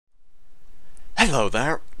Hello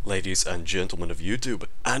there, ladies and gentlemen of YouTube,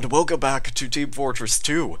 and welcome back to Team Fortress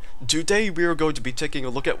 2. Today we are going to be taking a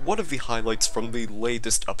look at one of the highlights from the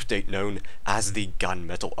latest update known as the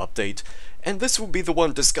Gunmetal update, and this will be the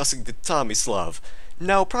one discussing the Tomislav.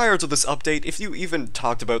 Now, prior to this update, if you even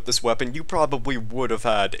talked about this weapon, you probably would have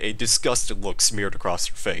had a disgusted look smeared across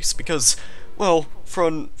your face, because, well,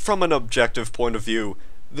 from an objective point of view,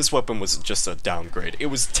 this weapon was just a downgrade. It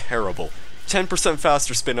was terrible. 10%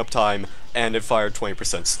 faster spin-up time, and it fired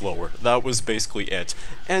 20% slower. That was basically it.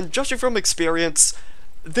 And judging from experience,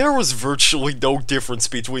 there was virtually no difference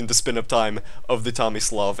between the spin-up time of the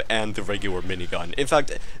Tomislav and the regular minigun. In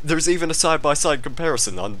fact, there's even a side-by-side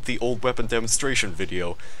comparison on the old weapon demonstration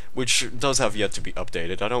video, which does have yet to be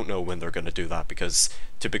updated. I don't know when they're gonna do that, because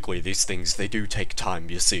typically these things, they do take time,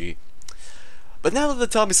 you see. But now that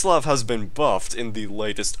the Tomislav has been buffed in the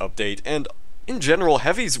latest update, and in general,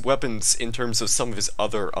 Heavy's weapons, in terms of some of his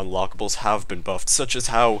other unlockables, have been buffed, such as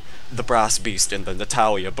how the Brass Beast and the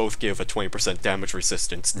Natalia both give a 20% damage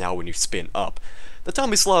resistance now when you spin up. The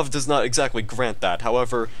Tomislav does not exactly grant that,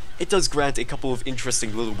 however, it does grant a couple of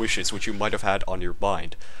interesting little wishes which you might have had on your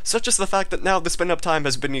mind, such as the fact that now the spin-up time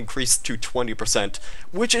has been increased to 20%,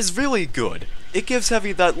 which is really good. It gives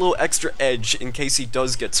Heavy that little extra edge in case he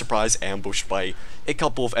does get surprise ambushed by a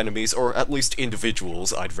couple of enemies, or at least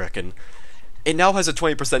individuals, I'd reckon. It now has a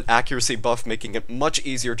 20% accuracy buff, making it much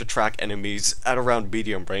easier to track enemies at around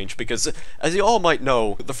medium range, because, as you all might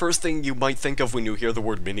know, the first thing you might think of when you hear the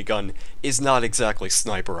word minigun is not exactly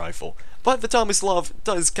sniper rifle. But the Tomislav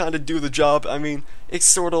does kind of do the job. I mean, it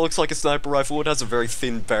sort of looks like a sniper rifle, it has a very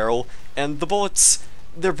thin barrel, and the bullets,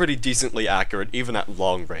 they're pretty decently accurate, even at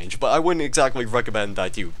long range, but I wouldn't exactly recommend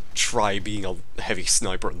that you try being a heavy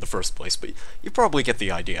sniper in the first place, but you probably get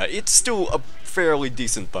the idea. It's still a fairly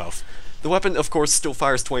decent buff. The weapon, of course, still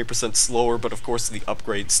fires 20% slower, but of course the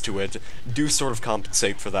upgrades to it do sort of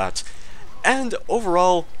compensate for that. And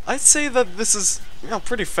overall, I'd say that this is,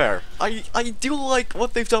 pretty fair. I do like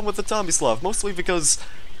what they've done with the Tomislav, mostly because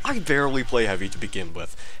I barely play Heavy to begin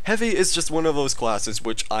with. Heavy is just one of those classes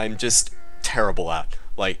which I'm just terrible at.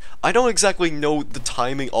 Like, I don't exactly know the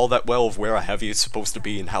timing all that well of where a Heavy is supposed to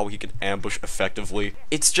be and how he can ambush effectively.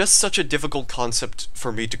 It's just such a difficult concept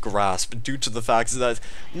for me to grasp due to the fact that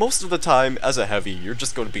most of the time, as a Heavy, you're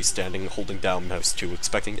just going to be standing holding down mouse 2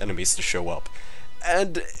 expecting enemies to show up.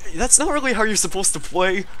 And that's not really how you're supposed to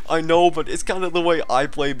play, I know, but it's kind of the way I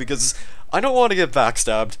play because I don't want to get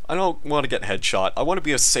backstabbed, I don't want to get headshot, I want to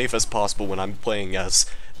be as safe as possible when I'm playing as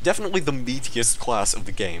definitely the meatiest class of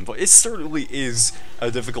the game, but it certainly is a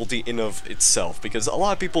difficulty in of itself, because a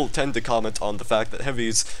lot of people tend to comment on the fact that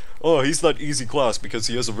Heavy's, oh, he's that easy class because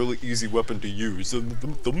he has a really easy weapon to use, and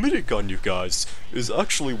the minigun, you guys, is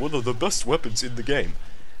actually one of the best weapons in the game.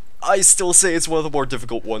 I still say it's one of the more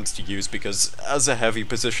difficult ones to use because as a Heavy,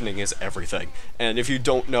 positioning is everything, and if you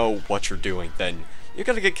don't know what you're doing, then you're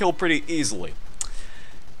gonna get killed pretty easily.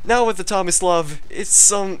 Now with the Tomislav,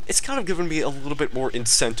 it's kind of given me a little bit more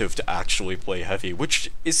incentive to actually play Heavy, which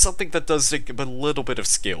is something that does take a little bit of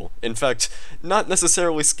skill. In fact, not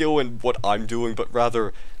necessarily skill in what I'm doing, but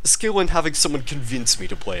rather skill in having someone convince me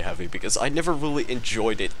to play Heavy, because I never really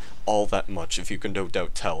enjoyed it all that much, if you can no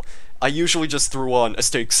doubt tell. I usually just threw on a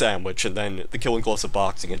steak sandwich and then the killing gloves of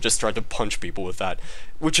boxing and just tried to punch people with that,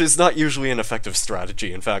 which is not usually an effective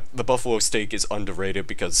strategy. In fact, the buffalo steak is underrated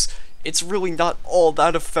because it's really not all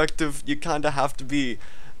that effective. You kinda have to be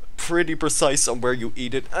pretty precise on where you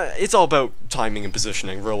eat it. It's all about timing and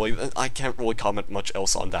positioning, really. I can't really comment much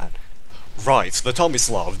else on that. Right, the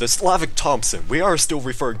Tomislav, the Slavic Thompson. We are still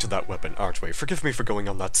referring to that weapon, aren't we? Forgive me for going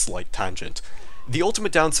on that slight tangent. The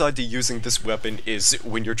ultimate downside to using this weapon is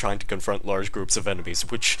when you're trying to confront large groups of enemies,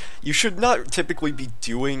 which you should not typically be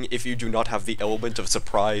doing if you do not have the element of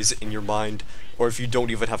surprise in your mind, or if you don't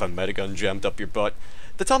even have a metagun jammed up your butt.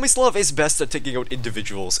 The Tomislav is best at taking out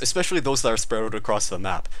individuals, especially those that are spread out across the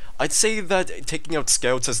map. I'd say that taking out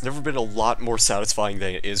scouts has never been a lot more satisfying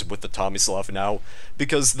than it is with the Tomislav now,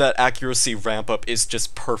 because that accuracy ramp up is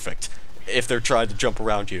just perfect. If they're trying to jump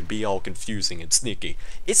around you and be all confusing and sneaky.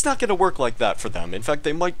 It's not going to work like that for them. In fact,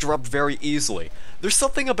 they might drop very easily. There's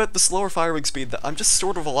something about the slower firing speed that I'm just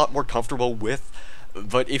sort of a lot more comfortable with,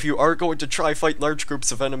 but if you are going to try fight large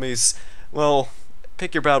groups of enemies, well,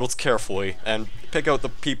 pick your battles carefully, and pick out the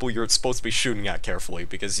people you're supposed to be shooting at carefully,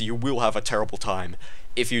 because you will have a terrible time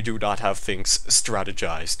if you do not have things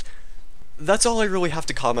strategized. That's all I really have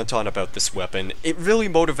to comment on about this weapon. It really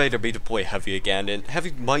motivated me to play Heavy again, and Heavy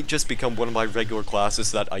might just become one of my regular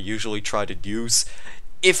classes that I usually try to use,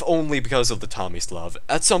 if only because of the Tomislav.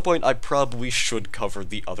 At some point I probably should cover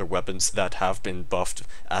the other weapons that have been buffed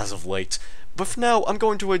as of late, but for now I'm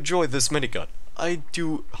going to enjoy this minigun. I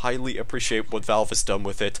do highly appreciate what Valve has done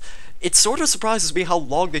with it. It sort of surprises me how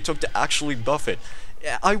long they took to actually buff it.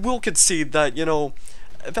 I will concede that, you know,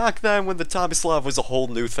 back then when the Tomislav was a whole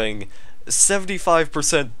new thing,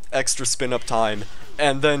 75% extra spin-up time,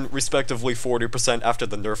 and then respectively 40% after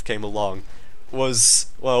the nerf came along, was,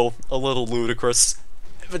 well, a little ludicrous.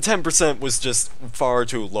 But 10% was just far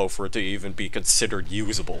too low for it to even be considered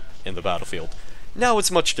usable in the battlefield. Now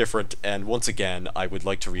it's much different, and once again, I would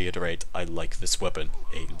like to reiterate, I like this weapon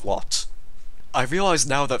a lot. I realize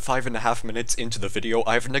now that 5.5 minutes into the video,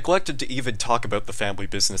 I've neglected to even talk about the family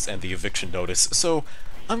business and the eviction notice, so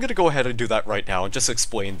I'm gonna go ahead and do that right now and just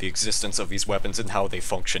explain the existence of these weapons and how they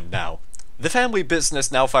function now. The family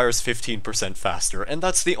business now fires 15% faster, and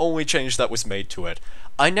that's the only change that was made to it.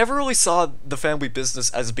 I never really saw the family business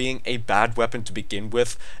as being a bad weapon to begin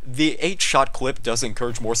with. The 8-shot clip does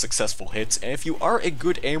encourage more successful hits, and if you are a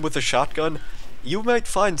good aim with a shotgun, you might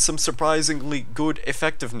find some surprisingly good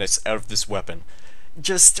effectiveness out of this weapon.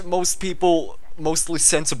 Just most people, mostly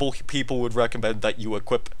sensible people would recommend that you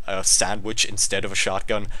equip a sandwich instead of a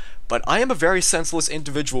shotgun, but I am a very senseless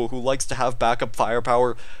individual who likes to have backup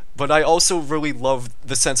firepower, but I also really love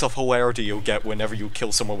the sense of hilarity you'll get whenever you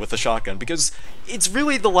kill someone with a shotgun, because it's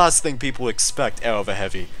really the last thing people expect out of a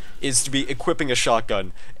heavy, is to be equipping a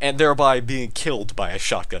shotgun, and thereby being killed by a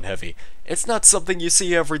shotgun heavy. It's not something you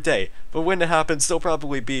see every day, but when it happens, they'll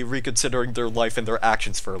probably be reconsidering their life and their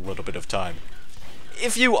actions for a little bit of time.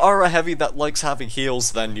 If you are a heavy that likes having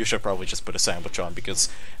heals, then you should probably just put a sandwich on, because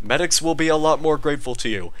medics will be a lot more grateful to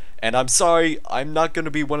you. And I'm sorry, I'm not going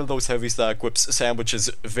to be one of those heavies that equips sandwiches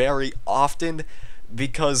very often,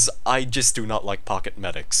 because I just do not like pocket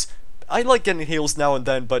medics. I like getting heals now and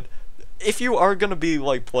then, but if you are going to be,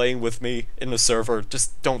 like, playing with me in a server,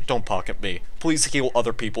 just don't pocket me. Please heal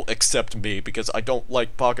other people except me, because I don't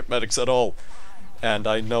like pocket medics at all. And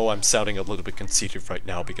I know I'm sounding a little bit conceited right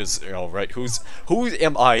now, because, you know, right, who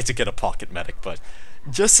am I to get a pocket medic, but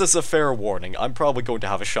just as a fair warning, I'm probably going to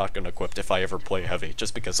have a shotgun equipped if I ever play heavy,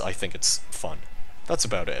 just because I think it's fun. That's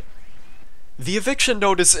about it. The eviction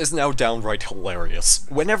notice is now downright hilarious.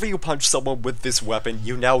 Whenever you punch someone with this weapon,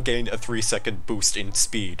 you now gain a 3-second boost in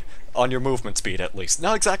speed. On your movement speed, at least.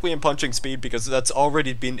 Not exactly in punching speed, because that's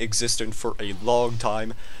already been existent for a long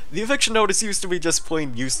time. The eviction notice used to be just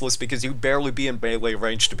plain useless because you'd barely be in melee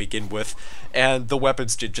range to begin with, and the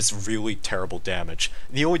weapons did just really terrible damage.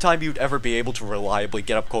 The only time you'd ever be able to reliably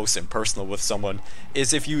get up close and personal with someone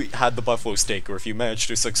is if you had the buffalo stake, or if you managed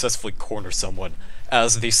to successfully corner someone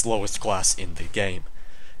as the slowest class in the game.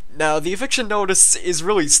 Now, the eviction notice is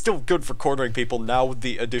really still good for cornering people now with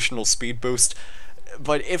the additional speed boost,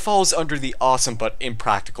 but it falls under the awesome but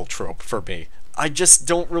impractical trope for me. I just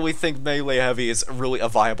don't really think melee heavy is really a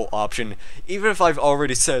viable option, even if I've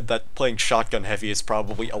already said that playing shotgun heavy is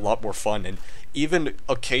probably a lot more fun and even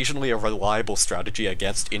occasionally a reliable strategy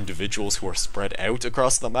against individuals who are spread out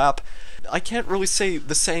across the map. I can't really say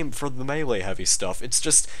the same for the melee heavy stuff. It's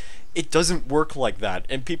just, it doesn't work like that,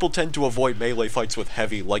 and people tend to avoid melee fights with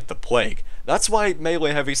heavy like the plague. That's why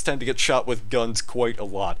melee heavies tend to get shot with guns quite a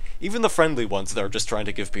lot. Even the friendly ones that are just trying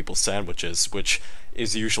to give people sandwiches, which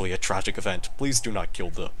is usually a tragic event. Please do not kill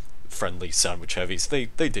the friendly sandwich heavies. They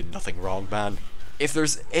did nothing wrong, man. If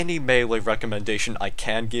there's any melee recommendation I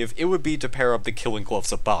can give, it would be to pair up the killing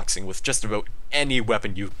gloves of boxing with just about any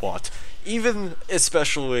weapon you want. Even,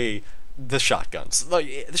 especially, the shotguns.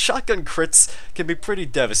 Like, the shotgun crits can be pretty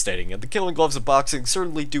devastating, and the killing gloves of boxing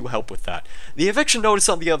certainly do help with that. The eviction notice,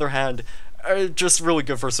 on the other hand, are just really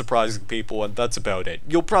good for surprising people, and that's about it.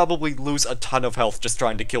 You'll probably lose a ton of health just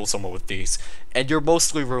trying to kill someone with these, and you're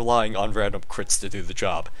mostly relying on random crits to do the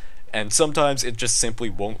job. And sometimes it just simply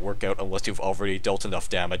won't work out unless you've already dealt enough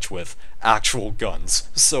damage with actual guns.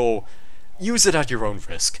 So, use it at your own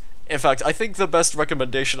risk. In fact, I think the best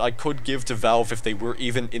recommendation I could give to Valve if they were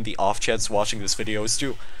even in the off chance watching this video is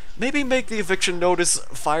to maybe make the eviction notice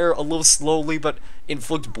fire a little slowly but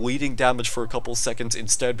inflict bleeding damage for a couple seconds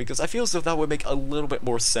instead, because I feel as though that would make a little bit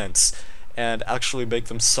more sense and actually make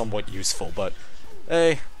them somewhat useful, but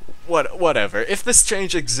hey, whatever. If this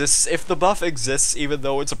change exists, if the buff exists even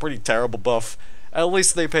though it's a pretty terrible buff, at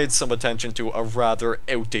least they paid some attention to a rather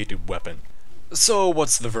outdated weapon. So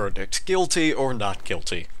what's the verdict? Guilty or not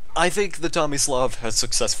guilty? I think the Tomislav has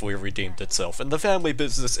successfully redeemed itself, and the family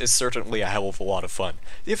business is certainly a hell of a lot of fun.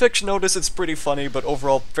 The eviction notice is pretty funny, but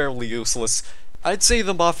overall fairly useless. I'd say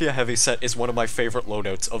the Mafia heavy set is one of my favorite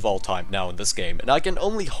loadouts of all time now in this game, and I can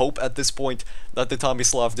only hope at this point that the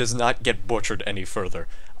Tomislav does not get butchered any further.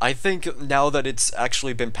 I think now that it's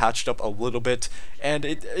actually been patched up a little bit, and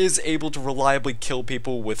it is able to reliably kill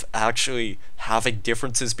people with actually having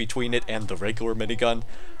differences between it and the regular minigun,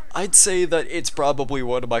 I'd say that it's probably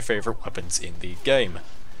one of my favorite weapons in the game.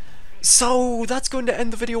 So that's going to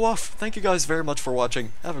end the video off. Thank you guys very much for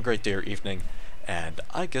watching. Have a great day or evening, and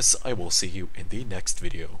I guess I will see you in the next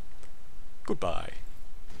video. Goodbye.